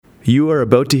You are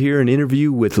about to hear an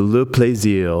interview with Le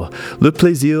Plaisir. Le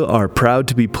Plaisir are proud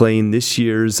to be playing this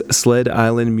year's Sled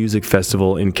Island Music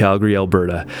Festival in Calgary,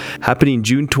 Alberta. Happening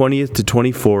June 20th to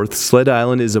 24th, Sled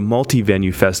Island is a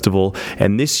multi-venue festival,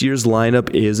 and this year's lineup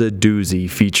is a doozy,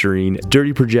 featuring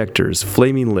Dirty Projectors,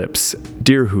 Flaming Lips,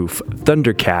 Deerhoof,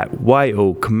 Thundercat, Wye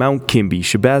Oak, Mount Kimby,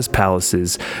 Shabazz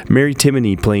Palaces, Mary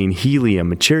Timony playing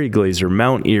Helium, Cherry Glazer,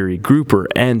 Mount Erie, Grouper,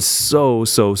 and so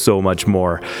much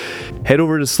more. Head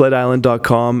over to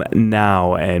SledIsland.com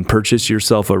now and purchase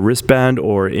yourself a wristband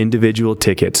or individual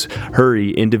tickets.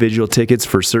 Hurry, individual tickets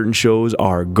for certain shows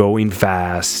are going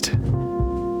fast.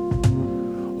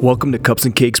 Welcome to Cups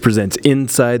and Cakes presents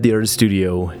Inside the Artist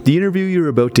Studio. The interview you're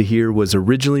about to hear was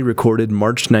originally recorded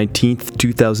March 19th,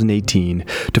 2018.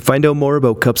 To find out more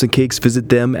about Cups and Cakes, visit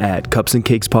them at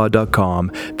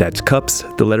cupsandcakespod.com. That's cups,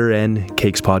 the letter N,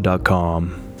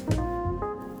 cakespod.com.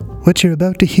 What you're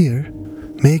about to hear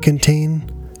may contain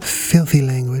filthy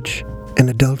language and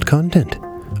adult content.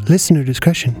 Listener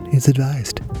discretion is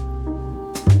advised.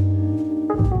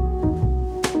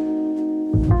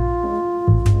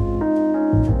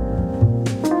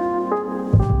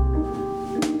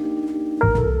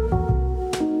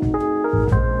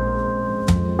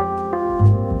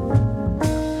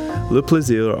 Le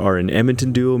Plaisir are an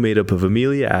Edmonton duo made up of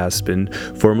Amelia Aspen,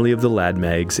 formerly of the Lad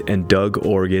Mags, and Doug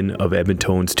Organ of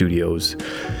Edmonton Studios.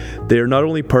 They are not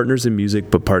only partners in music,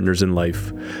 but partners in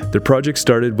life. Their project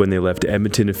started when they left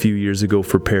Edmonton a few years ago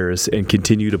for Paris and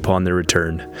continued upon their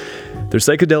return. Their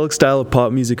psychedelic style of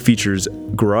pop music features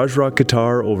garage rock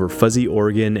guitar over fuzzy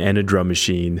organ and a drum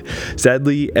machine.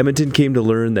 Sadly, Edmonton came to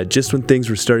learn that just when things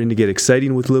were starting to get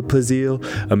exciting with Le Plaisir,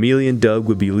 Amelia and Doug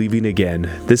would be leaving again,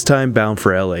 this time bound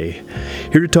for LA.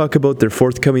 Here to talk about their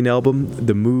forthcoming album,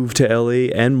 the move to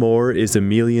LA, and more is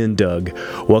Amelia and Doug.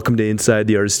 Welcome to Inside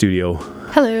the Artist Studio.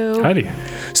 Hello. Howdy.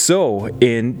 So,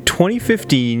 in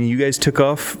 2015, you guys took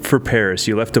off for Paris.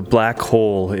 You left a black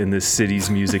hole in this city's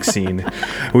music scene.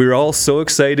 We were all so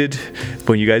excited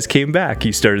when you guys came back.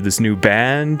 You started this new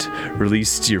band,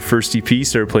 released your first EP,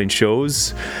 started playing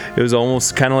shows. It was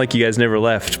almost kind of like you guys never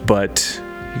left, but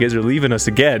you guys are leaving us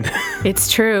again.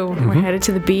 It's true. We're headed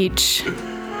to the beach.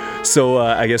 So,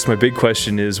 I guess my big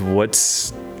question is,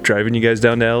 what's driving you guys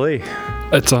down to LA?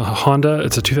 It's a Honda.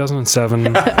 It's a 2007.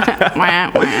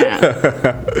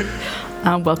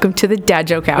 Welcome to the Dad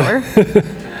Joke Hour.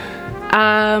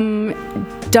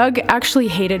 Doug actually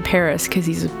hated Paris because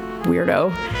he's a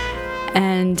weirdo.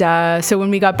 And so when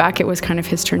we got back, it was kind of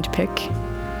his turn to pick.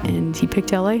 And he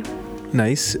picked LA.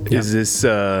 Nice. Yeah. Is this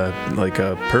like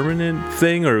a permanent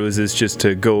thing, or was this just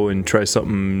to go and try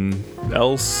something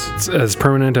else? It's as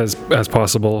permanent as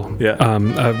possible. Yeah.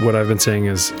 What I've been saying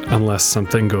is, unless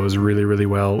something goes really, really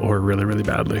well or really, really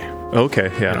badly. Okay.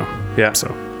 Yeah. You know, yeah.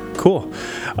 So Cool.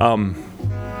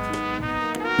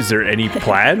 Is there any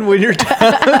plan when you're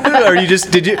done? Or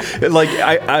did you like,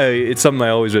 it's something I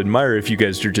always admire if you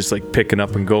guys are just like picking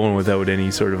up and going without any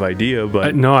sort of idea,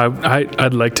 but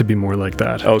I'd like to be more like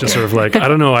that. Okay. Just sort of like, I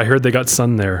don't know, I heard they got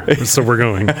sun there, so we're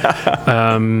going.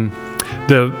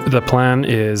 The plan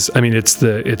is, I mean, it's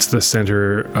the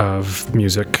center of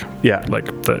music. Yeah. Like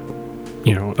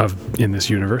in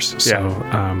this universe.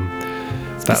 So,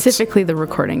 Specifically the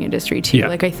recording industry too. Yeah.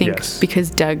 Like I think because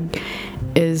Doug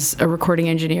is a recording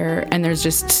engineer and there's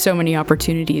just so many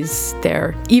opportunities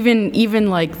there. Even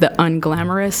like the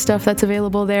unglamorous stuff that's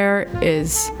available there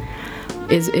is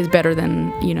better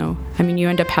than, I mean, you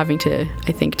end up having to,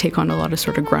 I think, take on a lot of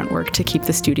sort of grunt work to keep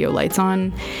the studio lights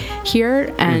on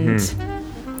here, and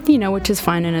which is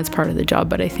fine and it's part of the job,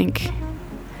 but I think,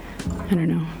 I don't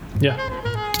know.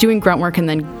 Yeah. Doing grunt work and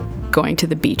then going to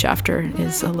the beach after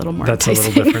is a little more That's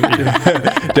enticing. a little different.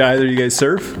 Yeah. Do either of you guys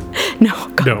surf? No.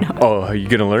 No. Oh, are you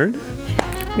gonna learn?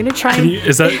 I'm gonna try.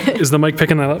 Is the mic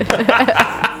picking that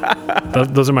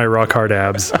up? Those are my rock hard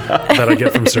abs that I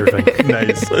get from surfing.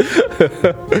 Nice.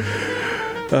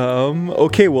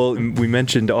 Okay, well, we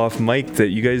mentioned off mic that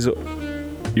you guys,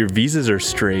 your visas are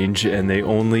strange and they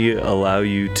only allow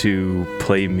you to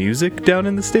play music down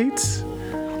in the States?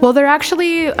 Well, they're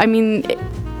actually, I mean,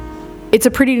 it's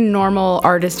a pretty normal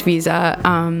artist visa.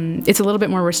 It's a little bit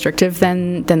more restrictive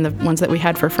than the ones that we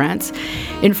had for France.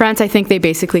 In France, I think they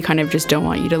basically kind of just don't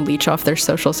want you to leech off their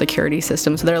social security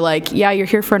system. So they're like, yeah, you're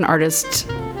here for an artist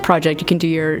project. You can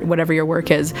do whatever your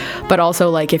work is. But also,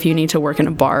 like, if you need to work in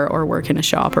a bar or work in a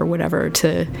shop or whatever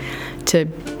to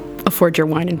afford your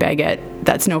wine and baguette,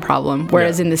 that's no problem.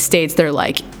 Whereas in the States, they're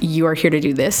like, you are here to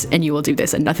do this and you will do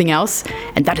this and nothing else.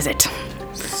 And that is it.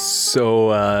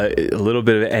 So a little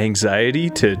bit of anxiety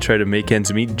to try to make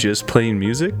ends meet just playing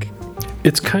music?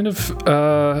 It's kind of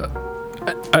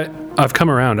I've come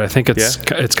around. I think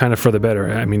it's kind of for the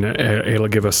better. I mean, it'll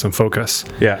give us some focus.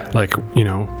 Yeah. Like,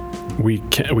 we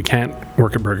can't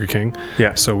work at Burger King.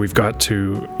 Yeah. So we've got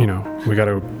to, we got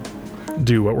to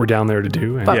do what we're down there to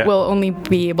do. And But we'll only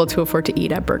be able to afford to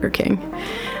eat at Burger King.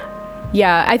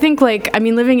 Yeah, I think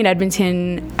living in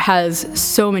Edmonton has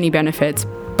so many benefits,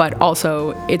 but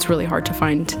also it's really hard to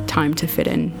find time to fit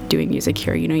in doing music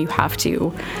here. You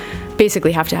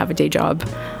basically have to have a day job.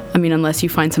 I mean, unless you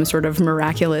find some sort of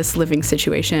miraculous living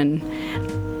situation,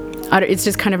 it's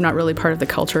just kind of not really part of the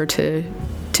culture to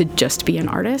just be an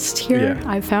artist here. Yeah.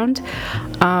 I've found.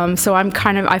 So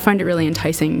I find it really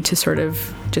enticing to sort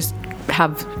of just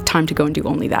have time to go and do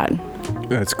only that.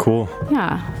 That's cool.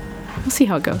 Yeah, we'll see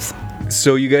how it goes.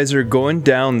 So you guys are going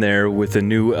down there with a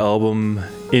new album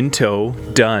in tow,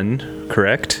 done,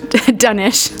 correct?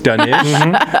 Done-ish.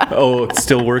 Done-ish? Oh,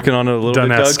 still working on it a little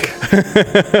Done-esque. bit,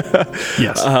 Doug?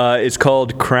 yes. It's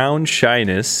called Crown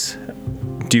Shyness.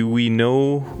 Do we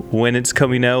know when it's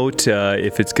coming out,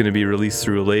 if it's going to be released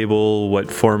through a label, what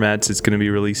formats it's going to be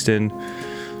released in?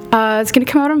 It's going to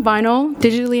come out on vinyl,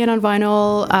 digitally and on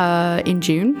vinyl in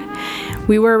June.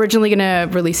 We were originally going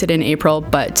to release it in April,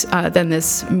 but then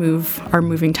our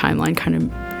moving timeline kind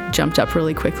of jumped up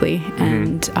really quickly.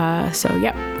 And so,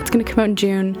 it's going to come out in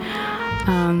June.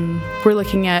 We're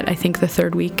looking at, I think, the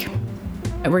third week.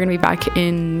 We're going to be back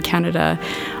in Canada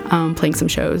playing some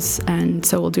shows. And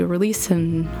so we'll do a release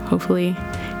and hopefully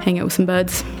hang out with some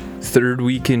buds. Third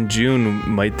week in June,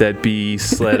 might that be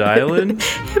Sled Island?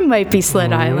 It might be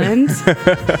Sled Island.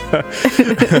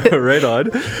 Right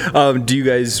on. Do you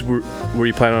guys, were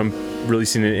you planning on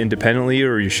releasing it independently,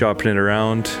 or are you shopping it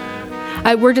around?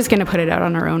 We're just going to put it out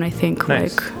on our own, I think.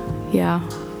 Nice.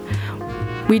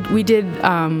 We did,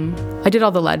 I did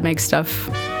all the LadMeg stuff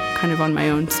kind of on my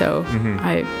own, so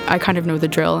I kind of know the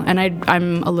drill, and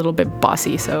I'm a little bit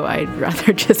bossy, so I'd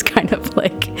rather just kind of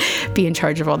be in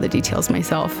charge of all the details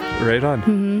myself. Right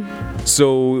on.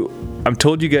 So I'm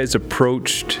told you guys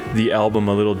approached the album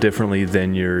a little differently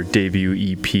than your debut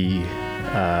EP,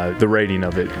 the writing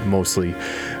of it mostly.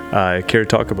 Care to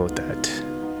talk about that?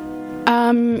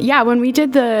 When we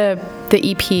did the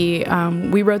EP,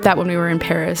 we wrote that when we were in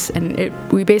Paris, and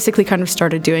we basically kind of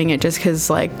started doing it just because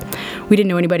we didn't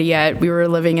know anybody yet. We were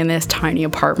living in this tiny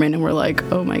apartment, and we're like,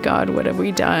 oh my God, what have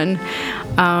we done?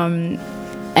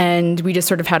 And we just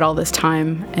sort of had all this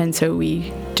time, and so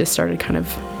we just started kind of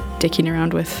dicking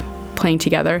around with playing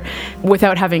together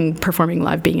without having performing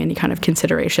live being any kind of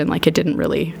consideration. It didn't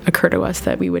really occur to us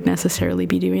that we would necessarily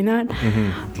be doing that.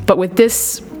 But with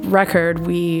this record,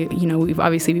 we've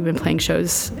been playing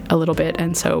shows a little bit,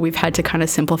 and so we've had to kind of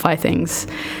simplify things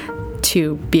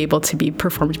to be able to be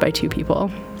performed by two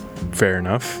people. Fair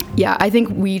enough. Yeah, I think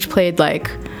we each played I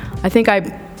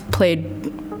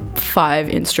played 5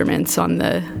 instruments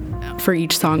for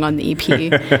each song on the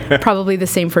EP. Probably the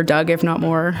same for Doug, if not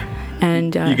more.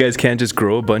 And you guys can't just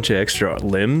grow a bunch of extra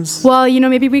limbs? Well,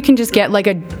 maybe we can just get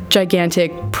a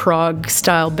gigantic prog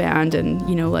style band and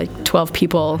 12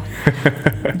 people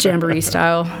jamboree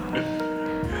style.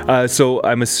 So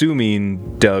I'm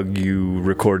assuming, Doug, you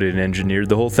recorded and engineered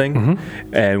the whole thing?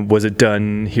 And was it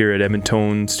done here at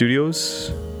Edmonton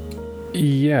Studios?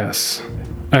 Yes.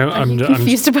 Are you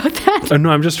confused about that? No,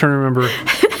 I'm just trying to remember.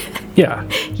 Yeah.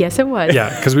 Yes, it was.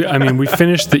 Yeah, because we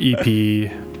finished the EP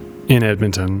in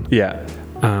Edmonton. Yeah.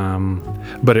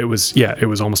 But it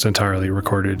was almost entirely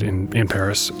recorded in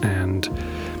Paris, and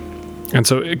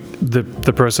so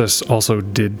the process also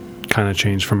did kind of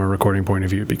change from a recording point of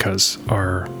view, because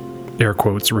our air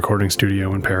quotes recording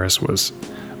studio in Paris was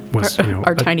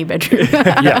our tiny bedroom.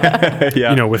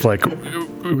 Yeah. With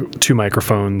 2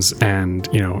 microphones and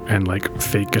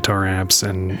fake guitar amps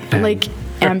and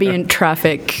ambient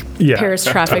traffic, Paris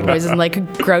traffic noises,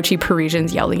 and grouchy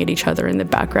Parisians yelling at each other in the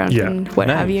background and what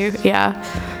have you.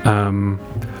 And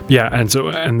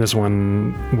this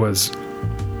one was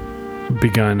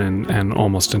begun and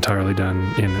almost entirely done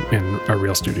in a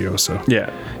real studio. So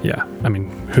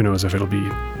who knows if it'll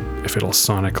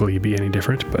sonically be any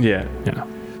different, but yeah.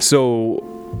 So,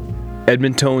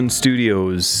 Edmonton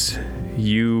Studios,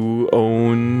 you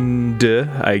owned,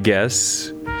 I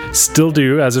guess. Still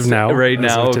do, as of now. Right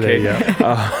now, today, okay.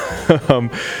 Yeah.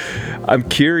 I'm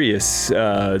curious,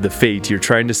 the fate. You're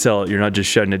trying to sell it. You're not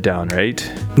just shutting it down,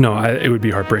 right? No, it would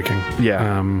be heartbreaking.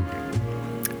 Yeah.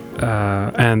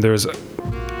 And there's,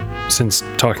 since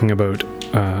talking about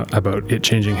it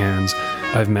changing hands,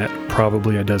 I've met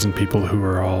probably a dozen people who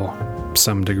are all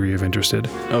some degree of interested.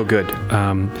 Oh, good.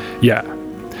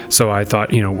 So I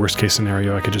thought, worst case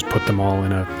scenario, I could just put them all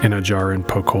in a jar and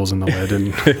poke holes in the lid and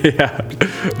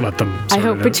let them sort I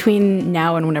hope it out. between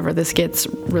now and whenever this gets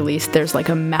released, there's like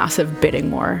a massive bidding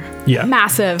war. Yeah.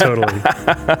 Massive. Totally.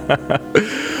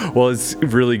 Well, it's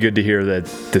really good to hear that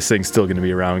this thing's still going to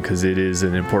be around because it is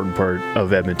an important part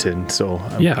of Edmonton. So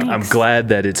I'm Thanks. glad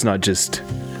that it's not just,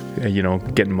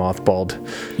 getting mothballed.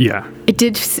 Yeah. It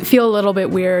did feel a little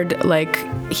bit weird. Like,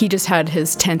 he just had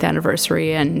his 10th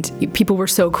anniversary, and people were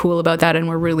so cool about that and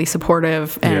were really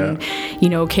supportive and,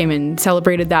 came and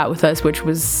celebrated that with us, which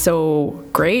was so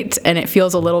great. And it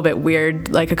feels a little bit weird,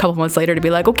 like a couple months later, to be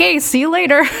like, okay, see you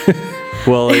later.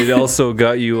 Well, it also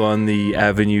got you on the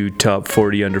Avenue Top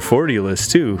 40 Under 40 list,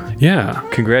 too. Yeah.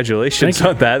 Congratulations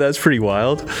on that. That's pretty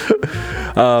wild.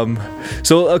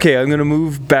 So, okay, I'm going to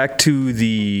move back to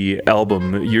the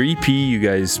album. Your EP you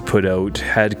guys put out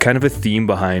had kind of a theme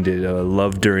behind it,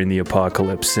 Love During the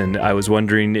Apocalypse. And I was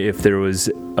wondering if there was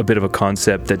a bit of a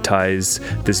concept that ties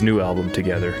this new album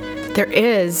together. There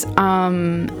is.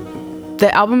 The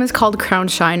album is called Crown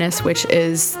Shyness, which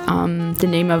is the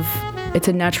name of... It's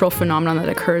a natural phenomenon that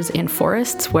occurs in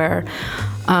forests where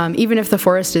even if the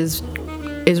forest is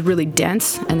really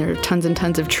dense and there are tons and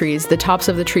tons of trees, the tops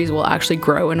of the trees will actually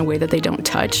grow in a way that they don't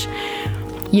touch.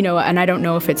 And I don't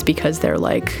know if it's because they're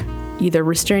like either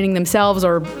restraining themselves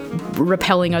or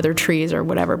repelling other trees or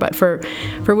whatever, but for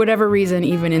whatever reason,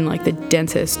 even in like the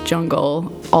densest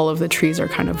jungle, all of the trees are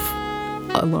kind of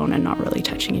alone and not really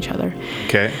touching each other.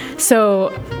 Okay.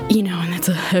 So, and that's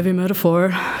a heavy metaphor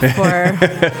for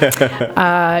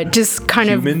just kind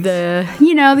Humans? of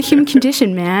the human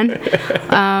condition, man.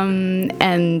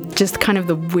 And just kind of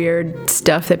the weird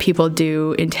stuff that people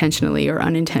do intentionally or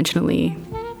unintentionally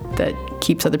that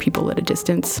keeps other people at a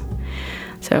distance.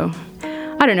 So,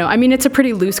 I don't know. I mean, it's a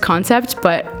pretty loose concept,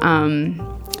 but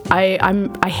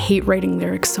I hate writing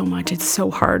lyrics so much. It's so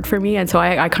hard for me. And so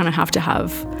I kind of have to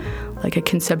have like a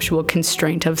conceptual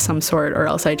constraint of some sort, or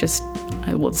else I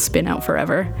will spin out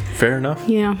forever. Fair enough.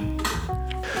 Yeah.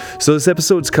 So this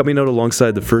episode's coming out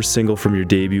alongside the first single from your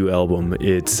debut album.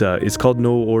 It's called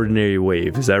No Ordinary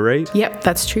Wave. Is that right? Yep,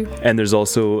 that's true. And there's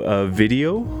also a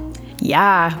video.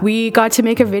 Yeah, we got to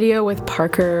make a video with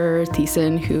Parker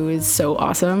Thiessen, who is so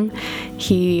awesome.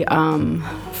 He,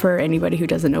 for anybody who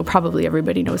doesn't know, probably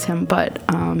everybody knows him, but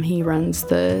he runs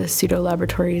the Pseudo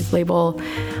Laboratories label,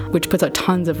 which puts out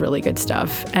tons of really good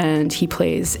stuff. And he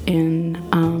plays in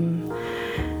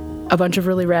a bunch of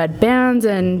really rad bands,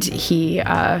 and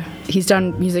he's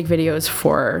done music videos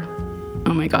for,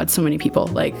 oh my God, so many people,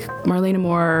 like Marlena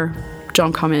Moore,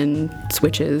 John Common,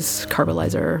 Switches,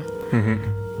 Carbolizer,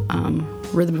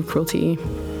 Rhythm of Cruelty,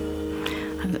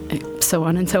 so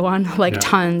on and so on, like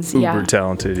tons. Uber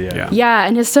talented, Yeah,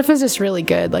 and his stuff is just really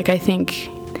good. Like, I think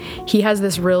he has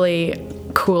this really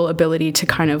cool ability to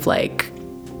kind of like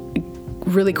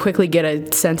really quickly get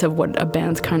a sense of what a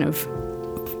band's kind of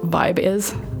vibe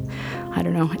is. I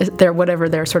don't know, whatever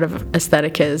their sort of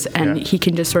aesthetic is, and he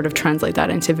can just sort of translate that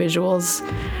into visuals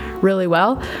really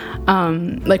well.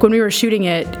 Like when we were shooting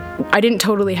it, I didn't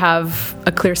totally have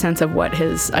a clear sense of what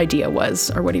his idea was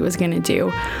or what he was going to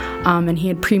do. And he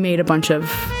had pre-made a bunch of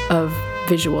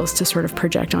visuals to sort of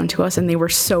project onto us, and they were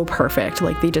so perfect.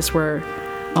 Like, they just were,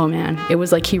 oh man, it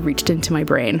was like he reached into my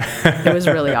brain. It was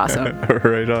really awesome.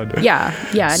 Right on.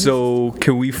 Yeah. So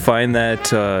can we find that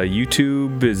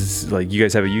YouTube? Is like, you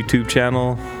guys have a YouTube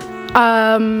channel?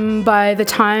 By the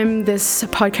time this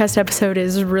podcast episode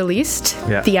is released,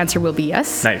 the answer will be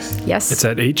yes. Nice. Yes. It's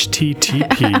at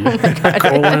http :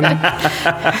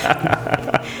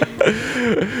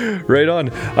 Right on.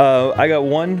 I got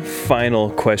one final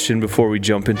question before we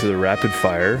jump into the rapid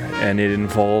fire, and it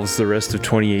involves the rest of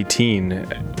 2018.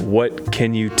 What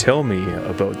can you tell me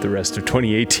about the rest of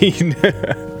 2018?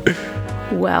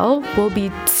 Well, we'll be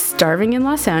starving in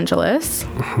Los Angeles.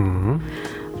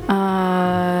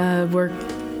 We're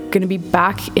going to be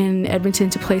back in Edmonton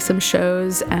to play some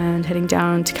shows and heading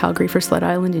down to Calgary for Sled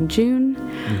Island in June.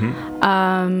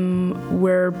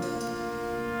 We're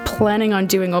planning on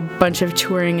doing a bunch of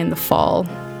touring in the fall.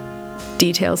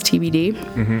 Details TBD.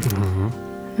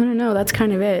 I don't know. That's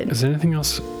kind of it. Is anything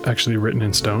else actually written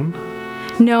in stone?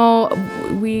 No,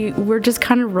 we're just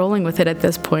kind of rolling with it at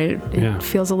this point. It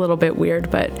feels a little bit weird,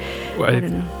 but I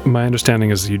don't know. My understanding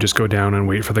is you just go down and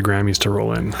wait for the Grammys to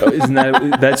roll in. Oh, isn't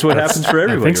that's what happens for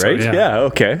everybody, so, right? yeah.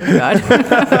 Okay. God.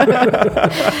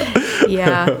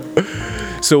 Yeah.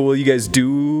 So will you guys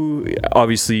do,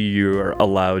 obviously you're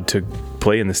allowed to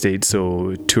play in the States,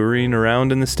 so touring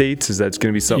around in the States, is that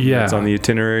going to be something that's on the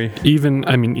itinerary?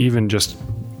 Even just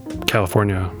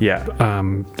California. Yeah.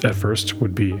 At first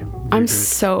would be. I'm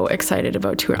so excited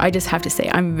about touring. I just have to say,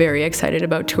 I'm very excited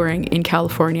about touring in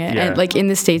California and like in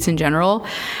the States in general.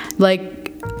 Like,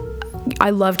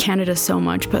 I love Canada so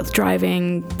much, but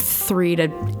driving 3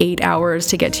 to 8 hours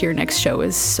to get to your next show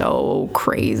is so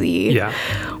crazy. Yeah.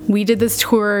 We did this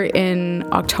tour in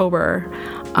October,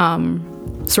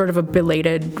 sort of a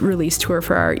belated release tour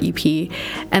for our EP,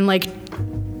 and like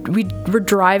we were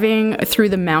driving through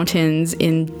the mountains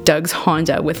in Doug's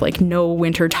Honda with like no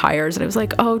winter tires, and I was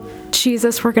like, oh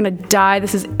Jesus, we're gonna die,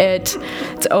 this is it,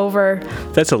 it's over.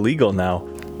 That's illegal now.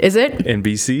 Is it? In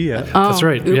BC, yeah. Oh, That's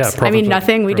right. Oops. Yeah, I mean,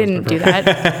 nothing. We didn't do that.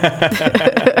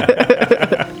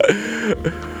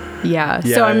 Yeah.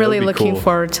 So I'm really looking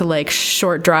forward to like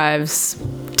short drives,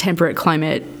 temperate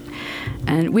climate,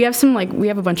 and we have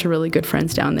a bunch of really good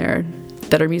friends down there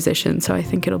that are musicians. So I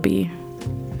think it'll be.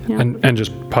 Yeah. And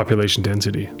just population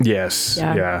density. Yes.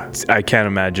 Yeah. I can't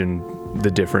imagine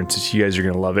the difference. You guys are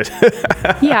gonna love it.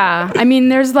 Yeah. I mean,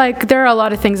 there are a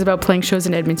lot of things about playing shows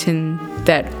in Edmonton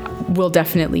that we'll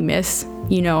definitely miss.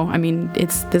 You know, I mean,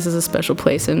 this is a special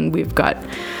place, and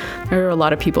there are a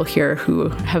lot of people here who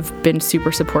have been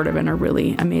super supportive and are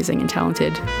really amazing and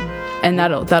talented, and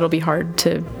that'll be hard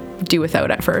to do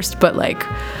without at first. But like,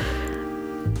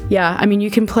 yeah, I mean, you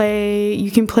can play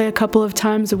a couple of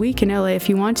times a week in LA if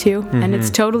you want to, and it's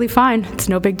totally fine. It's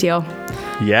no big deal.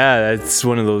 Yeah, that's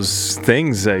one of those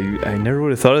things. I never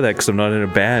would have thought of that because I'm not in a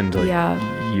band. Like,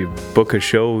 Yeah. You book a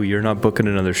show, you're not booking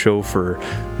another show for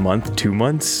a month, 2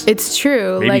 months. It's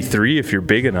true. Maybe like, 3 if you're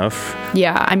big enough.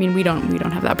 Yeah, I mean, we don't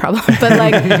have that problem, but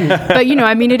like, but you know,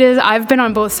 I mean, I've been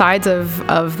on both sides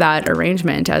of that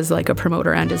arrangement as like a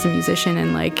promoter and as a musician,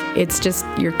 and like, it's just,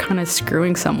 you're kind of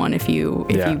screwing someone if you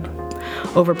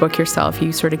overbook yourself.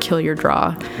 You sort of kill your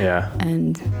draw. Yeah.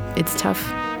 And it's tough.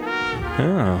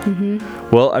 Oh.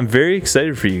 Well, I'm very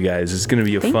excited for you guys. It's going to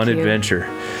be a fun adventure.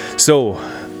 So,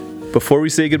 before we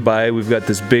say goodbye, we've got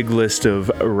this big list of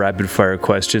rapid fire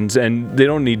questions, and they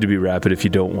don't need to be rapid if you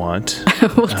don't want.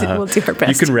 We'll do our best.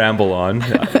 You can ramble on,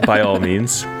 by all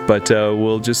means, but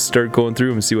we'll just start going through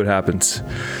them and see what happens.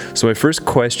 So my first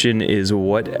question is,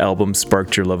 what album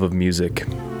sparked your love of music?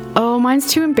 Oh, mine's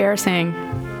too embarrassing.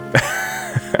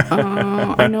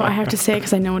 Oh, I know. I have to say it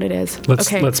because I know what it is.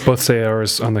 Let's both say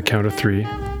ours on the count of 3.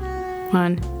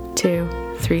 1,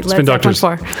 2, 3. Spin Doctors.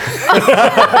 4.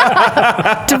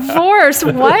 Divorce.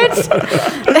 What?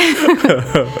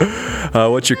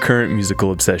 What's your current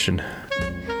musical obsession?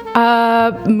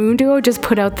 Moon Duo just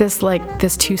put out this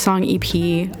 2-song EP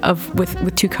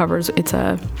with 2 covers. It's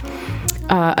a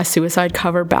Suicide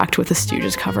cover backed with a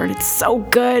Stooges cover, and it's so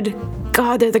good.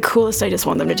 God, they're the coolest. I just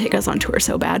want them to take us on tour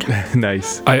so bad.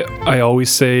 Nice. I always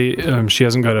say, she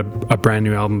hasn't got a brand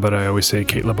new album, but I always say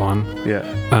Kate LeBon. Yeah.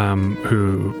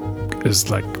 Who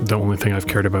is like the only thing I've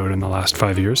cared about in the last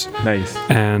 5 years. Nice.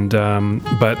 And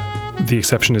but the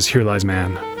exception is Here Lies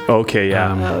Man. Okay,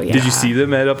 yeah. Yeah. Did you see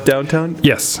them at Up Downtown?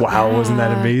 Yes. Wow, wasn't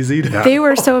that amazing? Yeah. They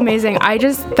were so amazing.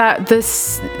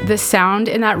 The sound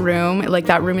in that room, like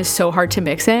that room is so hard to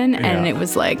mix in, and it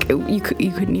was like you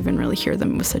couldn't even really hear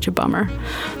them. It was such a bummer.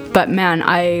 But man,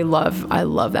 I love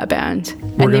that band,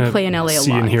 and they play in LA a lot.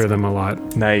 See and hear them a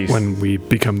lot. Nice. When we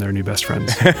become their new best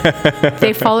friends.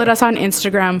 They followed us on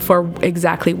Instagram for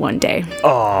exactly 1 day.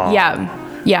 Oh. Yeah.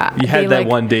 Yeah. You had that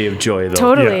 1 day of joy, though.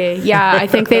 Totally. Yeah. I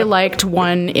think they liked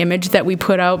one image that we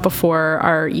put out before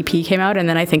our EP came out, and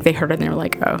then I think they heard it and they were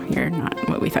like, oh, you're not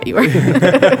what we thought you were.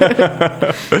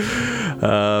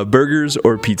 Burgers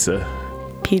or pizza?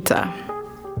 Pizza.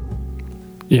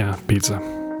 Yeah, pizza.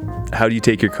 How do you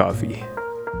take your coffee?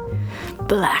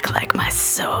 Black like my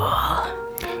soul.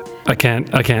 I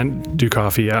can't do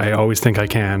coffee. I always think I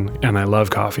can, and I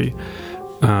love coffee.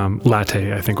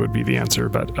 Latte, I think, would be the answer,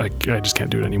 but I just can't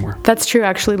do it anymore. That's true.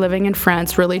 Actually, living in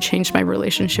France really changed my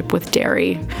relationship with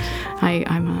dairy.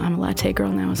 I'm a latte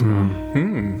girl now as well.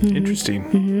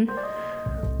 Interesting.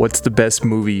 What's the best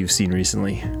movie you've seen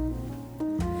recently?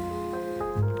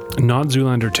 Not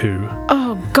Zoolander 2.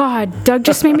 Oh, God. Doug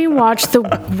just made me watch the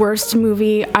worst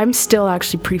movie. I'm still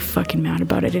actually pretty fucking mad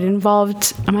about it. It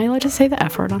involved... Am I allowed to say the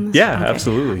F word on this? Yeah, okay.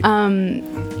 absolutely.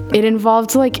 It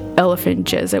involved, like, elephant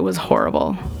jizz. It was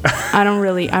horrible. I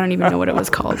don't even know what it was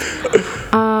called.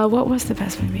 What was the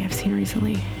best movie I've seen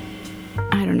recently?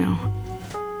 I don't know.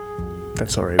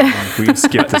 That's all right. We can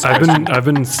skip this question. I've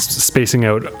been spacing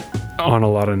out on a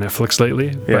lot of Netflix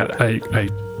lately, but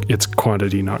it's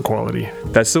quantity, not quality.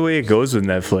 That's the way it goes with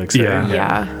Netflix. Yeah.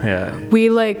 Right? Yeah.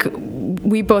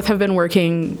 We both have been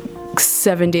working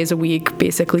 7 days a week,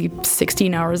 basically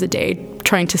 16 hours a day,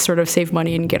 trying to sort of save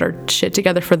money and get our shit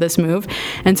together for this move.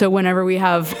 And so whenever we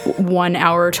have 1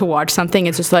 hour to watch something,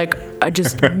 it's just like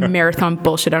just marathon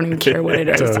bullshit. I don't even care what it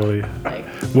is. Totally. Like,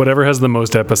 Whatever has the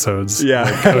most episodes. Yeah.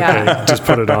 Okay, Yeah. just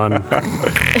put it on.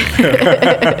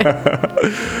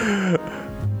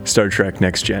 Star Trek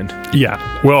Next Gen. Yeah.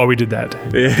 Well, we did that.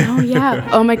 oh yeah.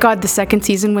 Oh my God. The second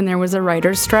season when there was a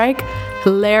writer's strike,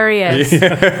 hilarious.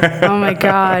 Oh my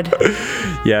God.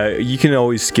 Yeah, you can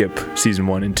always skip season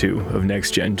 1 and 2 of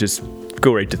Next Gen. Just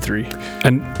go right to 3.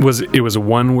 And it was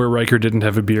one where Riker didn't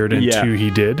have a beard and Yeah. 2 he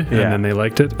did, and Yeah. then they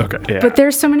liked it? Okay. Yeah. But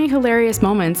there's so many hilarious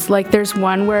moments. Like there's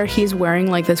one where he's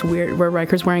wearing like this weird, where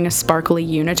Riker's wearing a sparkly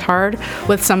unitard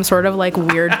with some sort of like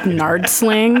weird nard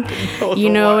sling.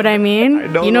 You know what I mean?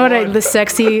 You know what the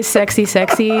sexy space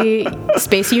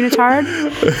unitard.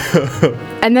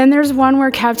 And then there's one where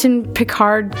Captain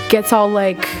Picard gets all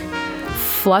like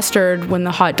flustered when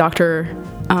the hot doctor.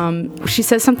 She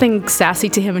says something sassy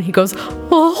to him and he goes,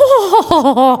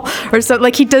 oh, or something.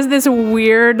 Like he does this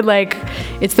weird, like,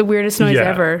 it's the weirdest noise Yeah.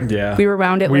 ever. Yeah. We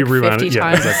rewound it We like rewound 50 it, yeah,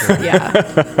 times. exactly.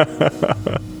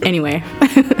 Yeah. Anyway,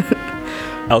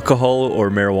 Alcohol or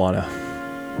marijuana?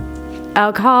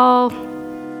 alcohol,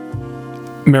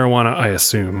 Marijuana, I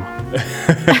assume.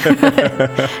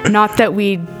 not that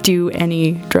we do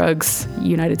any drugs,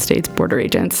 United States border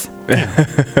agents.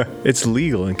 It's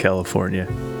legal in California.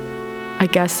 I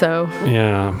guess so.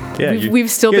 Yeah. Yeah, We've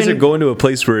still you guys been- are going to a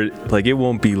place where it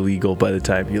won't be legal by the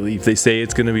time you leave. They say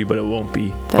it's going to be, but it won't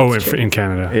be. That's true. In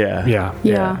Canada. Yeah. Yeah.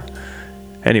 Yeah.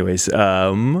 Anyways,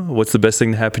 what's the best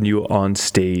thing to happen to you on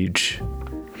stage?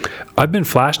 I've been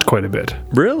flashed quite a bit.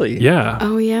 Really? Yeah.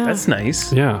 Oh, yeah. That's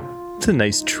nice. Yeah. It's a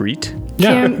nice treat.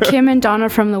 Yeah. Kim and Donna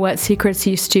from the Wet Secrets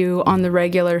used to, on the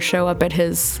regular, show up at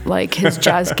his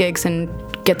jazz gigs and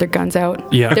get their guns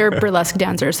out. Yeah. They're burlesque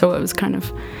dancers, so it was kind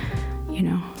of,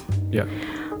 Yeah.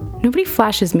 Nobody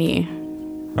flashes me.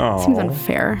 Oh, Seems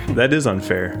unfair. that is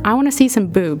unfair. I want to see some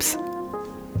boobs.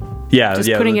 Yeah,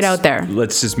 Just putting it let's- out there.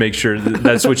 Let's just make sure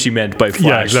that's what she meant by flash.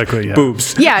 Yeah, exactly, yeah.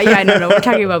 Boobs. Yeah, no, we're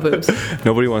talking about boobs.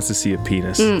 Nobody wants to see a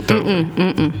penis.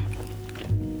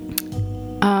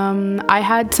 I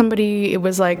had somebody, it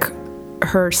was like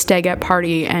her stagette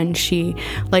party, and she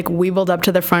like weebled up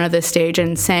to the front of the stage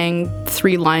and sang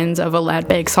 3 lines of a Lad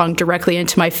Bag song directly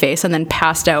into my face, and then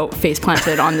passed out face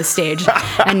planted on the stage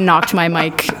and knocked my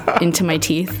mic into my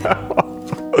teeth.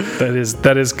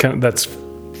 That's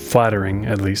flattering,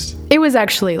 at least. It was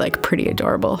actually like pretty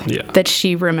adorable Yeah. that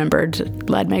she remembered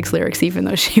Lad Meg's lyrics, even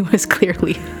though she was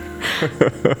clearly,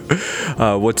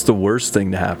 What's the worst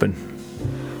thing to happen?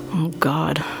 oh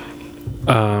God.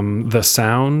 The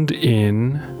sound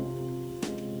in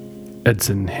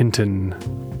Edson, Hinton,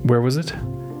 where was it?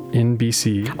 In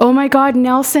BC. Oh my God,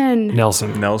 Nelson.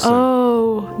 Nelson.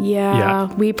 Oh, yeah.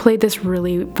 Yeah. We played this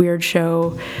really weird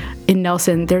show in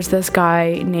Nelson. There's this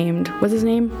guy named, what's his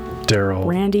name? Daryl.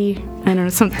 Randy. I don't know,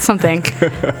 something.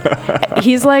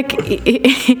 he's like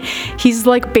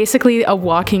basically a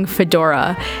walking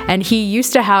fedora. And he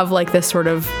used to have like this sort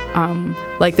of,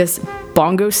 like this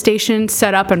bongo station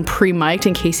set up and pre-mic'd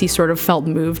in case he sort of felt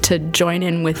moved to join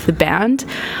in with the band.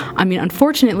 I mean,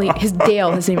 unfortunately, his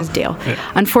name is Dale.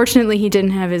 Unfortunately, he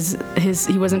didn't have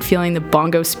he wasn't feeling the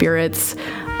bongo spirits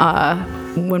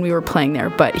when we were playing there,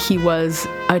 but he was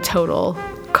a total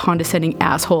condescending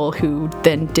asshole who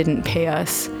then didn't pay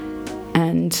us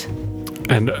and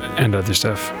other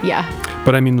stuff. yeah.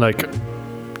 But I mean, like,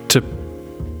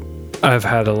 I've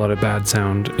had a lot of bad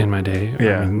sound in my day.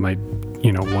 Yeah. I mean,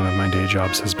 one of my day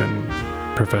jobs has been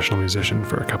professional musician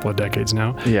for a couple of decades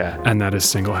now. Yeah. And that is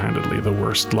single-handedly the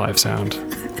worst live sound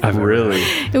I've ever Really?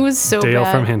 It was so Dale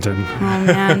bad. from Hinton. Oh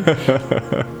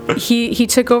man. He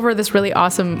took over this really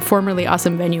formerly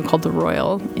awesome venue called the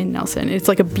Royal in Nelson. It's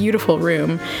like a beautiful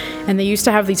room, and they used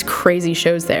to have these crazy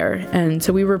shows there. And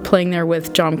so we were playing there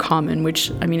with John Common,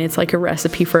 which, I mean, it's like a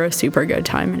recipe for a super good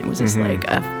time, and it was just like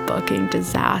a fucking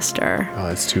disaster. Oh,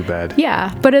 that's too bad.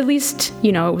 Yeah, but at least,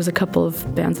 it was a couple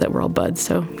of bands that were all buds,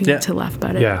 so we Yeah. get to laugh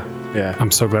about it. Yeah. Yeah.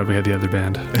 I'm so glad we had the other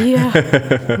band. Yeah.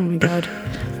 Oh my God.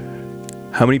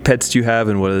 How many pets do you have,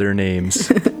 and what are their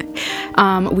names?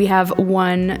 We have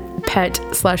one pet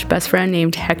 / best friend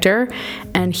named Hector,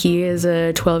 and he is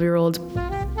a 12-year-old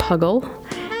puggle,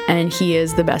 and he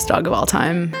is the best dog of all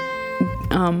time,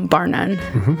 bar none.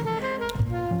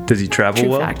 Does he travel True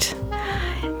well? fact.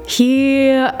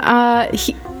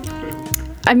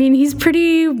 I mean, he's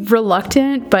pretty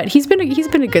reluctant, but he's been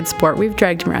a good sport. We've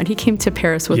dragged him around. He came to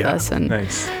Paris with Yeah. us, and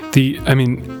Nice.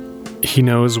 he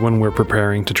knows when we're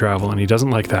preparing to travel, and he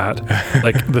doesn't like that.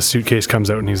 Like the suitcase comes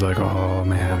out, and he's like, "Oh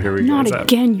man, Here we go. Not What's that?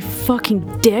 again, you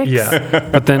fucking dicks. Yeah,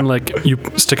 but then like you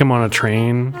stick him on a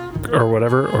train or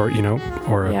whatever, or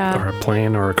or a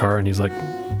plane or a car, and he's like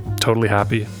totally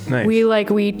happy. Nice.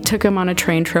 We took him on a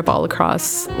train trip all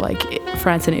across like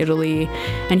France and Italy,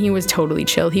 and he was totally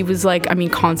chill. He was like,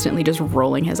 constantly just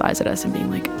rolling his eyes at us and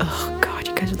being like, "Oh God,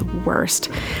 you guys are the worst."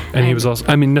 And he was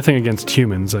also, nothing against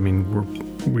humans.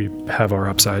 We have our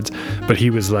upsides, but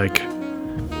he was like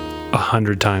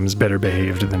 100 times better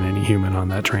behaved than any human on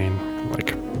that train.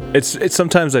 Like, It's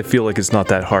sometimes I feel like it's not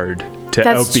that hard to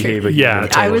That's outbehave true. a Yeah,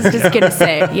 human. I was just gonna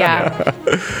say, yeah.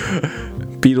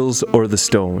 Beatles or the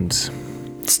Stones?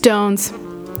 Stones.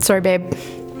 Sorry, babe.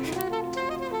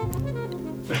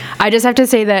 I just have to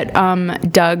say that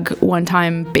Doug one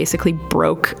time basically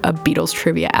broke a Beatles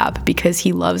trivia app because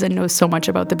he loves and knows so much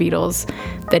about the Beatles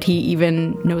that he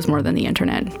even knows more than the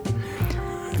internet.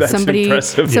 That's Somebody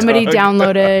impressive. Doug.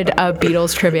 downloaded a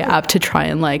Beatles trivia app to try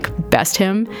and like best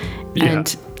him, Yeah.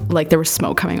 and like there was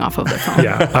smoke coming off of the phone.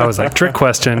 yeah, I was like, trick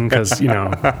question, because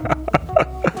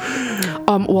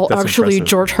Well, That's actually, impressive.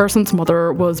 George Harrison's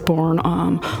mother was born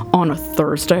on a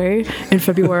Thursday in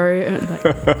February.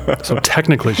 so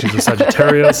technically she's a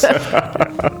Sagittarius.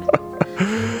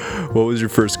 What was your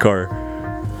first car?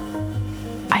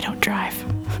 I don't drive.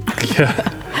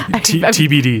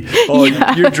 TBD. Oh,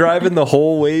 you're driving the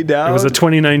whole way down? It was a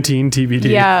 2019 TBD.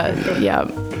 Yeah.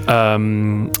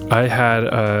 I had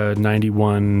a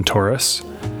 91 Taurus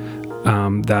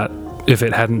that if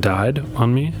it hadn't died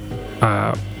on me,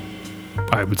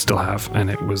 I would still have, and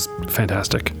it was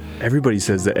fantastic. Everybody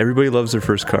says that. Everybody loves their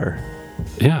first car.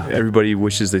 Yeah. Everybody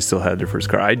wishes they still had their first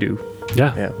car. I do.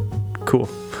 Yeah. Yeah. Cool.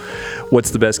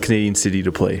 What's the best Canadian city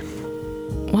to play?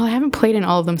 Well, I haven't played in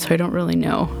all of them, so I don't really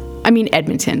know.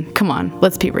 Edmonton. Come on,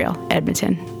 let's be real.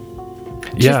 Edmonton.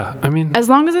 Yeah. As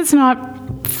long as it's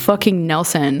not fucking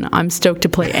Nelson, I'm stoked to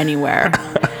play anywhere.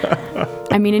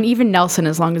 And even Nelson,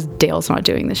 as long as Dale's not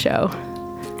doing the show.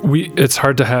 It's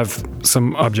hard to have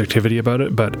some objectivity about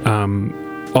it, but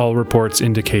all reports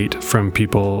indicate from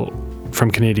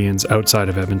Canadians outside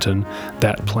of Edmonton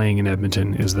that playing in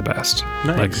Edmonton is the best.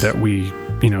 Nice. Like that we,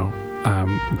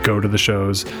 go to the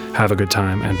shows, have a good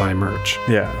time, and buy merch.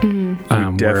 Yeah.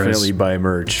 Mm-hmm. Definitely buy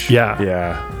merch. Yeah.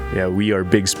 Yeah. We are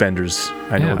big spenders.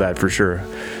 I know Yeah. that for sure.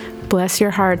 Bless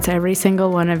your hearts, every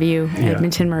single one of you,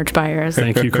 Edmonton merch buyers.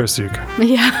 Thank you, Chris Zook.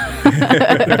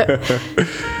 Yeah.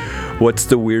 What's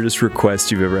the weirdest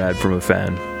request you've ever had from a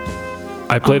fan?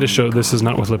 I played a show, this is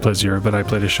not with Le Plaisir, but I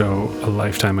played a show a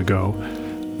lifetime ago,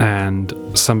 and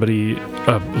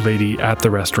a lady at the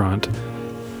restaurant,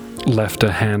 left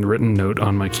a handwritten note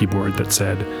on my keyboard that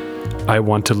said, "I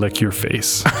want to lick your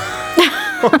face."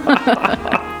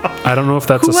 I don't know if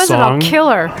that's Who a was song. it? I'll kill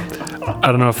her.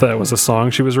 I don't know if that was a song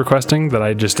she was requesting that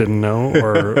I just didn't know,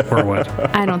 or what.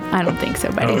 I don't think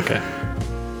so, buddy. Oh, okay.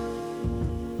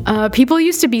 People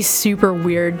used to be super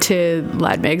weird to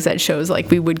Ladmigs at shows. Like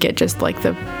we would get just like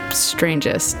the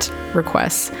strangest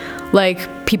requests.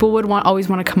 Like people would always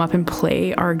want to come up and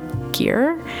play our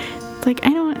gear. Like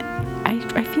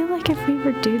I feel like if we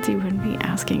were dudes, you wouldn't be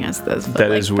asking us this. But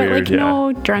That is weird, yeah.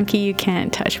 No, drunkie, you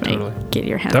can't touch me. Totally. Get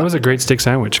your hand. That was a great steak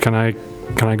sandwich. Can I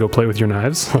go play with your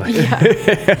knives?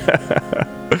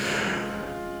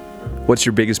 What's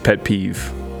your biggest pet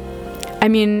peeve?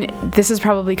 This is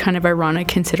probably kind of ironic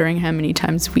considering how many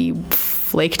times we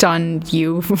flaked on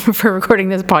you for recording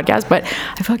this podcast, but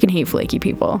I fucking hate flaky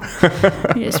people.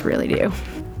 I just really do.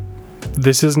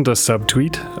 This isn't a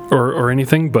subtweet or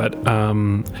anything, but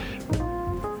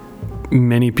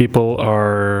many people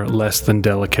are less than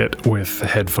delicate with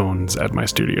headphones at my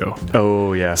studio.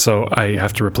 Oh, yeah. So I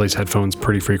have to replace headphones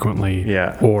pretty frequently.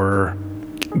 Yeah. Or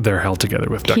they're held together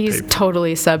with duct He's tape.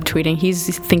 totally subtweeting.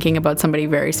 He's thinking about somebody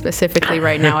very specifically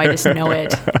right now. I just know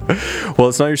it. Well,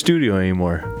 it's not your studio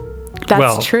anymore.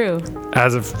 That's true.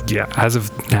 As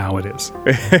of now it is.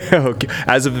 Okay.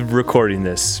 As of recording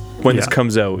this, when this Yeah.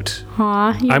 comes out.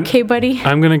 Aw, you okay, buddy?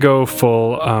 I'm gonna go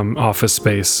full office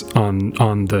space on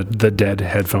the dead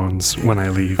headphones when I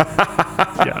leave.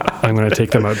 Yeah, I'm gonna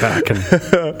take them out back and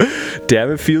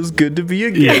Damn, it feels good to be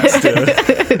a guest.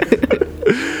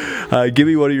 Give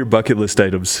me one of your bucket list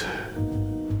items.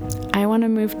 I want to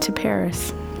move to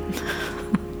Paris.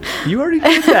 You already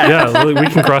did that. yeah, we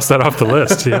can cross that off the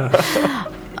list. Yeah.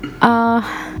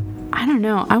 I don't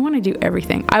know. I want to do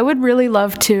everything. I would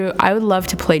love to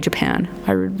play Japan.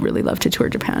 I would really love to tour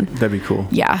Japan. That'd be cool.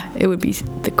 Yeah, it would be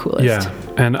the coolest. Yeah,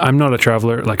 and I'm not a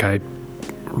traveler. Like I'm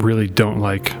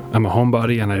a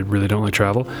homebody and I really don't like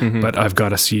travel, but I've got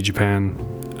to see Japan.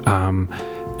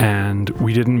 and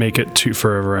we didn't make it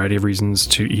for a variety of reasons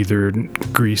to either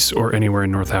Greece or anywhere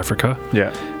in North Africa.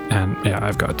 Yeah. And yeah,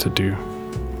 I've got to do.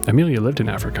 Amelia lived in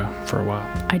Africa for a while.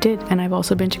 I did, and I've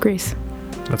also been to Greece.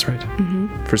 That's right.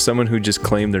 For someone who just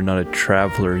claimed they're not a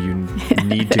traveler, you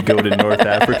need to go to North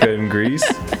Africa and Greece.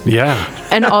 Yeah.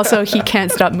 And also, he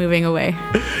can't stop moving away.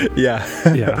 Yeah.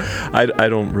 Yeah. I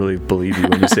don't really believe you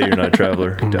when you say you're not a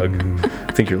traveler, Doug.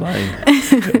 I think you're lying.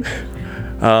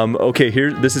 Okay,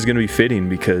 this is going to be fitting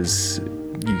because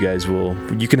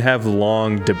you can have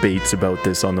long debates about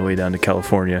this on the way down to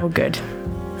California. Oh, good.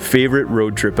 Favorite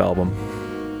road trip album?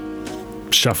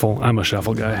 Shuffle. I'm a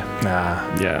shuffle guy.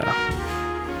 Yeah.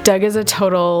 Doug is a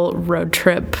total road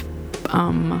trip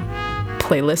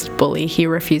playlist bully. He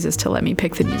refuses to let me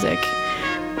pick the music.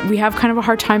 We have kind of a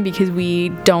hard time because we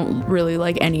don't really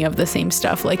like any of the same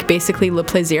stuff. Like, basically, Le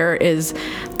Plaisir is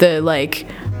the, like,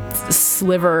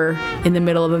 sliver in the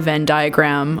middle of a Venn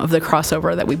diagram of the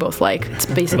crossover that we both like. It's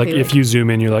basically like if you zoom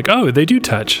in, you're like, oh, they do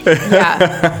touch.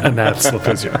 Yeah. And that's Le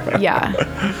Plaisir.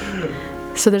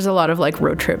 Yeah. So there's a lot of, like,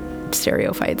 road trip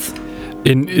stereo fights.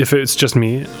 If it's just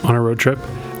me on a road trip,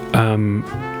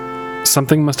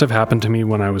 something must have happened to me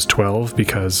when I was 12,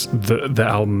 because the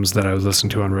albums that I was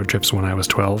listening to on road trips when I was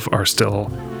 12 are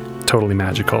still totally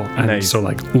magical. And Nice. so,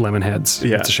 like, Lemonheads,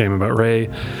 Yeah. It's a Shame About Ray,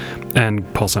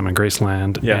 and Paul Simon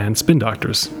Graceland, Yeah. and Spin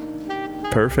Doctors.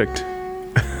 Perfect.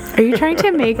 Are you trying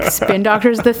to make Spin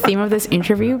Doctors the theme of this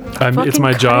interview? It's Fucking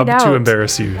my cut job it to out.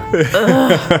 embarrass you.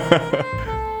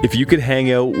 If you could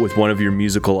hang out with one of your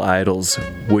musical idols,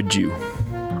 would you?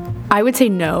 I would say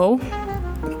no,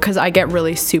 because I get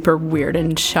really super weird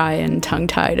and shy and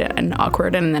tongue-tied and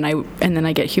awkward, and then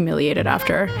I get humiliated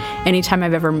after. Anytime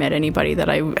I've ever met anybody that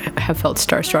I have felt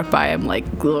starstruck by, I'm like,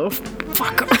 ugh,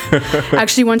 fuck.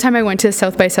 Actually, one time I went to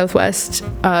South by Southwest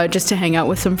just to hang out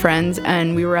with some friends,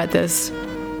 and we were at this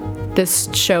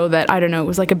show that, I don't know, it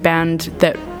was like a band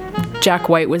that Jack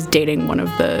White was dating one of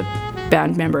the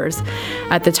band members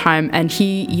at the time, and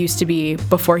he used to be,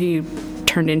 before he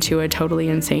turned into a totally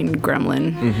insane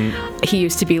gremlin, he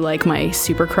used to be like my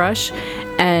super crush,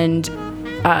 and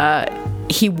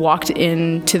he walked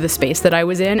into the space that I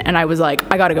was in, and I was like,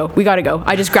 we gotta go.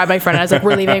 I just grabbed my friend and I was like,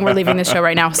 we're leaving this show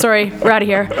right now, sorry, we're out of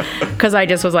here, because I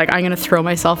just was like, I'm gonna throw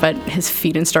myself at his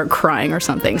feet and start crying or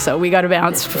something, so we gotta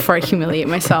bounce before I humiliate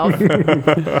myself.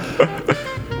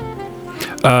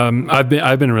 I've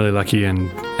been really lucky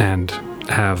and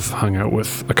have hung out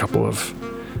with a couple of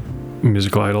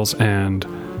musical idols, and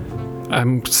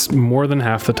I'm more than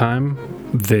half the time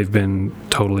they've been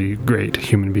totally great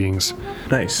human beings.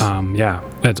 Nice. Yeah,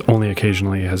 it's only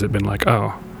occasionally has it been like,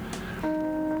 oh,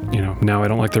 now I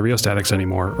don't like the Rheostatics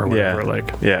anymore, or whatever.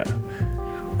 Yeah.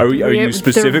 Are you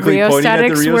specifically the pointing at the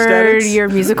Rheostatics were Rheostatics? your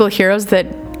musical heroes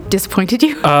that disappointed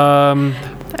you?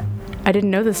 I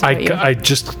didn't know this about you. I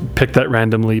just picked that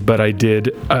randomly, but I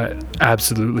did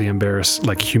absolutely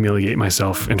humiliate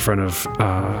myself in front of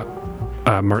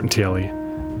Martin Tielli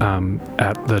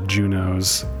at the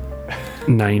Junos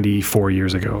 94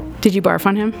 years ago. Did you barf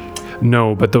on him?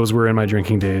 No, but those were in my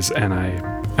drinking days, and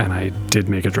I did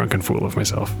make a drunken fool of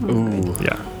myself. Ooh.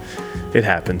 Yeah. It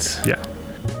happens. Yeah.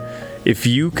 If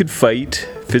you could fight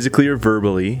physically or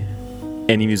verbally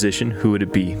any musician, who would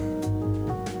it be?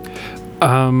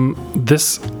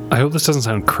 I hope this doesn't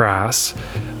sound crass,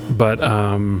 but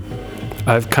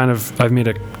I've made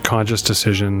a conscious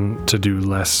decision to do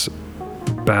less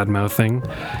bad mouthing,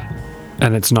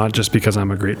 and it's not just because I'm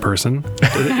a great person.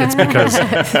 It's because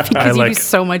Because you do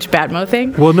so much bad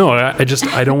mouthing. Well, no, I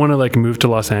don't want to move to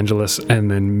Los Angeles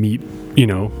and then meet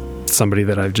somebody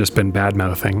that I've just been bad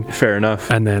mouthing. Fair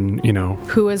enough. And then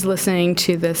Who is listening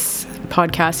to this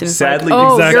podcast and is Sadly, like,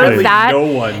 oh, exactly. you're that, no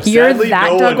one. you're Sadly,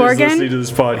 that no Doug one Organ? is listening to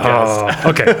this podcast.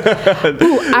 okay.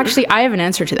 Ooh, actually, I have an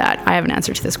answer to that. I have an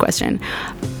answer to this question.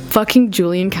 Fucking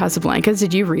Julian Casablancas.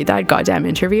 Did you read that goddamn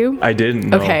interview? I didn't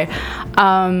know. Okay.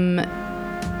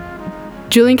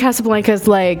 Julian Casablancas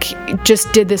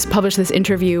just published this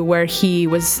interview where he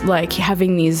was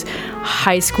having these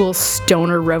high school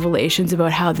stoner revelations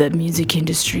about how the music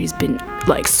industry's been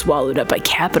swallowed up by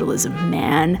capitalism,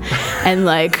 man. And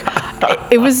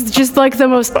it was just the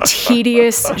most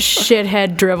tedious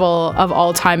shithead drivel of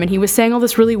all time. And he was saying all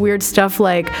this really weird stuff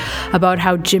about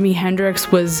how Jimi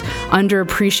Hendrix was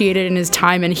underappreciated in his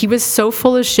time, and he was so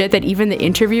full of shit that even the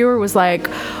interviewer was like,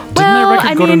 well, that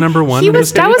record go to number one in the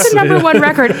that was States? a number one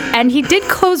record, and he did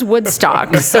close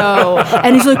Woodstock. So,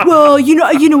 and he's like, well, you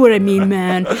know what I mean,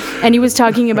 man. And he was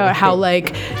talking about how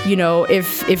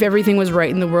if everything was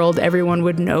right in the world, everyone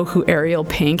would know who Ariel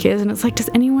Pink is. And it's like, does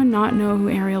anyone not know who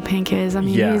Ariel Pink is? I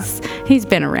mean, Yeah. he's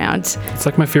been around.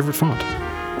 It's my favorite font.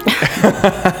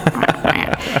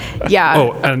 Yeah.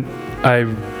 Oh, and I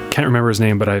can't remember his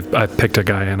name, but I've picked a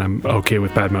guy, and I'm okay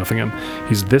with bad-mouthing him.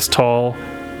 He's this tall.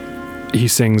 He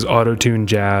sings auto-tune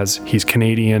jazz. He's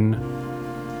Canadian.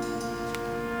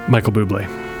 Michael Bublé.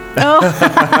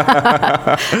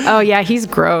 Oh yeah, he's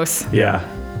gross. Yeah.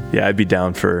 Yeah, I'd be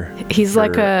down for. He's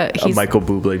like he's Michael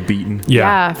Bublé beaten.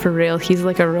 Yeah, for real. He's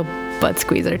like a real butt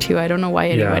squeezer too. I don't know why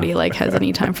anybody like has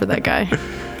any time for that guy.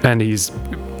 And he's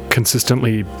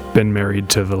consistently been married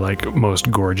to the like most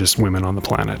gorgeous women on the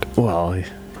planet. Well,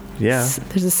 yeah.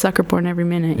 There's a sucker born every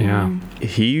minute. Yeah. You know?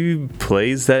 He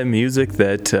plays that music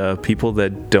that people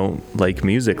that don't like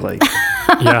music like.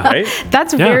 Yeah. Right?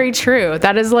 That's very true.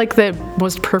 That is like the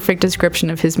most perfect description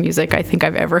of his music I think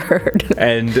I've ever heard.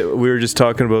 And we were just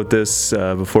talking about this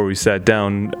before we sat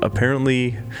down.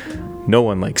 Apparently, no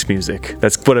one likes music.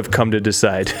 That's what I've come to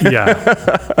decide.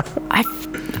 Yeah.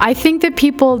 I think that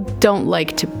people don't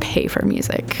like to pay for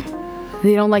music.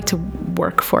 They don't like to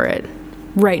work for it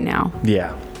right now.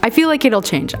 Yeah. I feel like it'll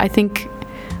change. I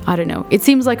don't know. It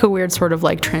seems like a weird sort of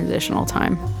like transitional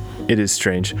time. It is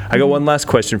strange. I got one last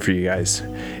question for you guys.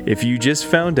 If you just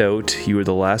found out you were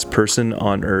the last person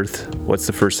on Earth, what's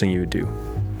the first thing you would do?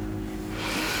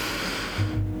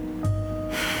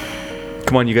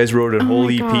 Come on, you guys wrote a whole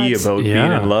EP God. about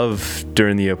being in love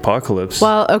during the apocalypse.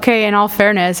 Well, okay, in all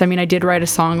fairness, I mean, I did write a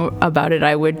song about it.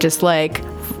 I would just like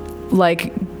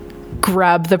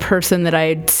grab the person that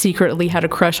I secretly had a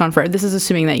crush on for. This is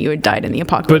assuming that you had died in the But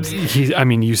apocalypse.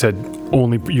 you said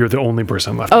you're the only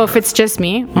person left. Oh, if it's just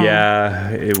me? Oh. Yeah,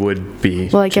 it would be.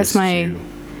 Well, I guess just you.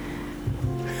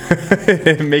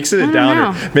 It makes it a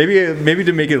downer. know. Maybe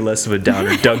to make it less of a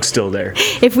downer. Doug's still there.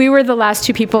 If we were the last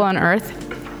two people on Earth,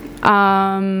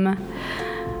 I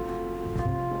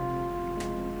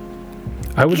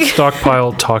would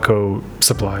stockpile taco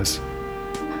supplies.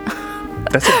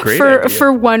 That's a great idea.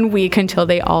 for 1 week until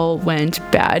they all went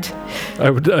bad. I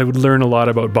would learn a lot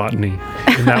about botany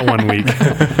in that 1 week.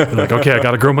 Like, okay, I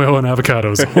got to grow my own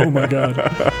avocados. Oh my god!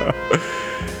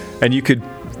 And you could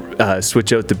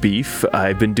switch out the beef.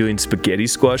 I've been doing spaghetti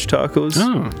squash tacos.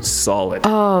 Oh. Solid.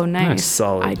 Oh, nice.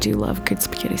 Solid. I do love good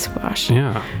spaghetti squash.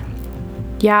 Yeah.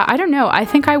 Yeah, I don't know. I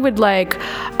think I would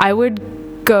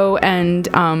go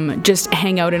and just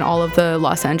hang out in all of the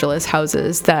Los Angeles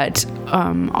houses that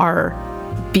are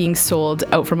being sold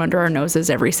out from under our noses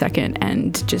every second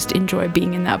and just enjoy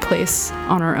being in that place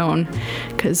on our own,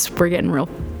 because we're getting real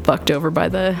fucked over by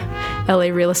the LA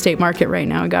real estate market right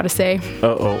now, I gotta say.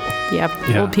 Uh-oh. Yep,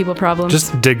 Yeah. old people problems.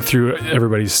 Just dig through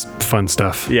everybody's fun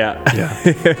stuff. Yeah. Yeah.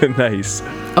 Nice.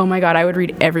 Oh my god, I would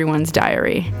read everyone's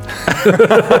diary.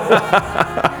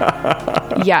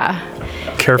 Yeah.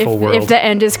 Careful, world. If the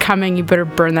end is coming, you better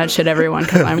burn that shit, everyone,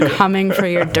 because I'm coming for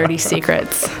your dirty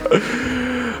secrets.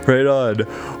 Right on.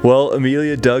 Well,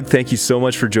 Amelia, Doug, thank you so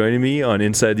much for joining me on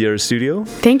Inside the Artist Studio.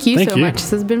 Thank you so you. much. This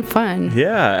has been fun.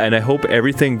 Yeah, and I hope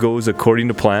everything goes according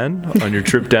to plan on your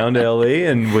trip down to LA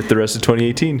and with the rest of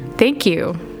 2018. Thank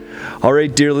you. All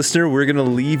right, dear listener, we're going to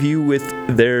leave you with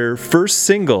their first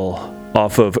single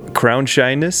off of Crown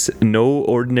Shyness, No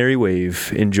Ordinary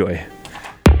Wave. Enjoy.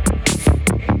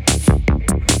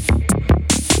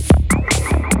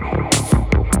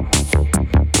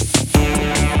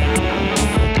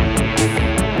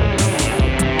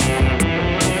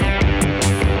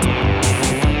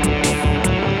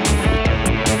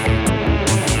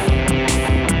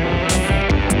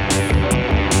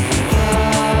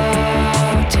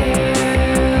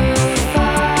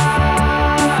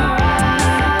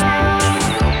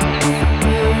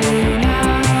 Burning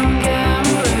out,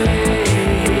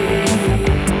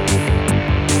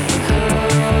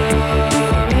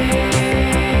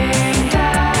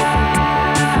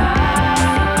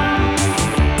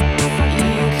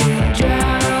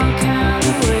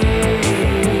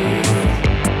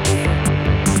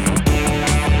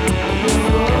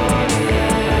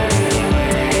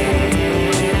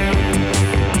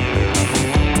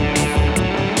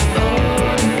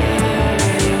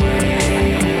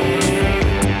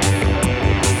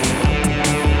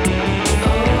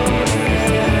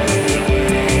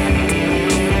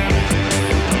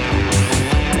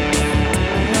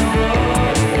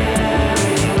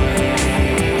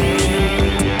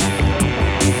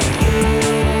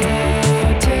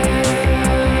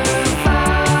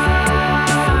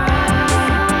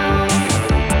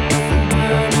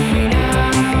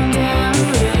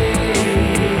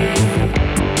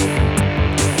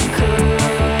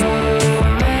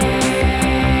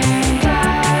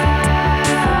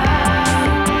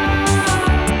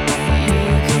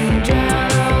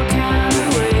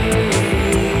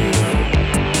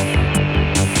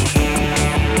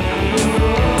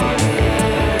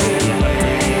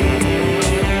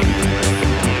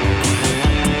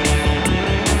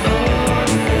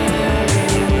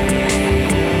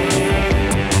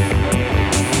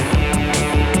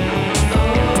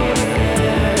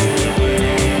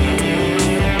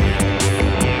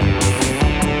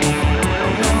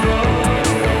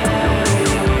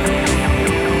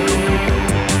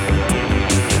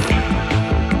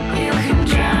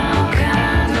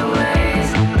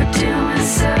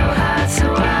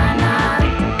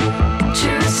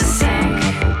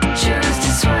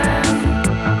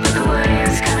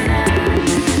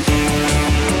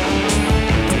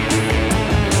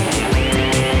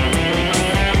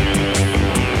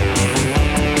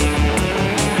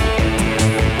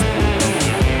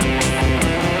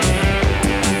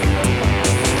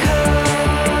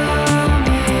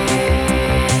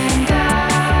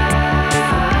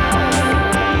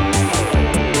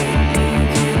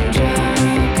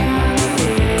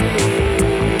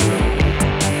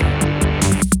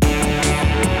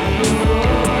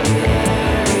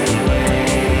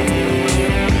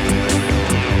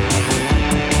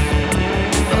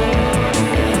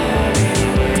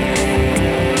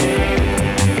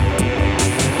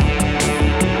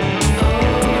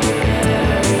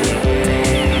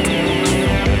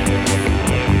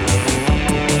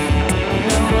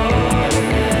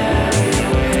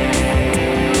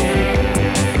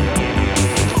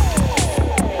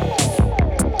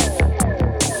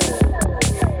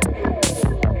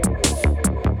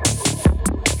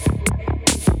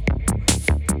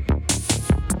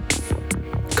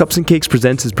 Cups and Cakes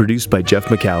Presents is produced by Jeff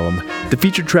McCallum. The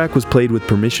featured track was played with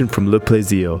permission from Le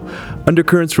Plaisir.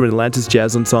 Undercurrents from Atlantis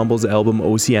Jazz Ensemble's album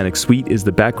Oceanic Suite is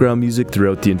the background music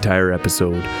throughout the entire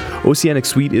episode. Oceanic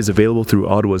Suite is available through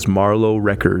Ottawa's Marlowe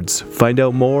Records. Find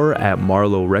out more at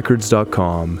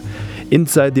marlowerecords.com.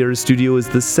 Inside the Artist Studio is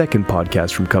the second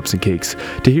podcast from Cups and Cakes.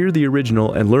 To hear the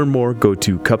original and learn more, go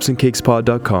to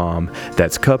cupsandcakespod.com.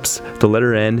 That's cups, the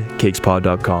letter N,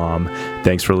 cakespod.com.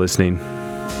 Thanks for listening.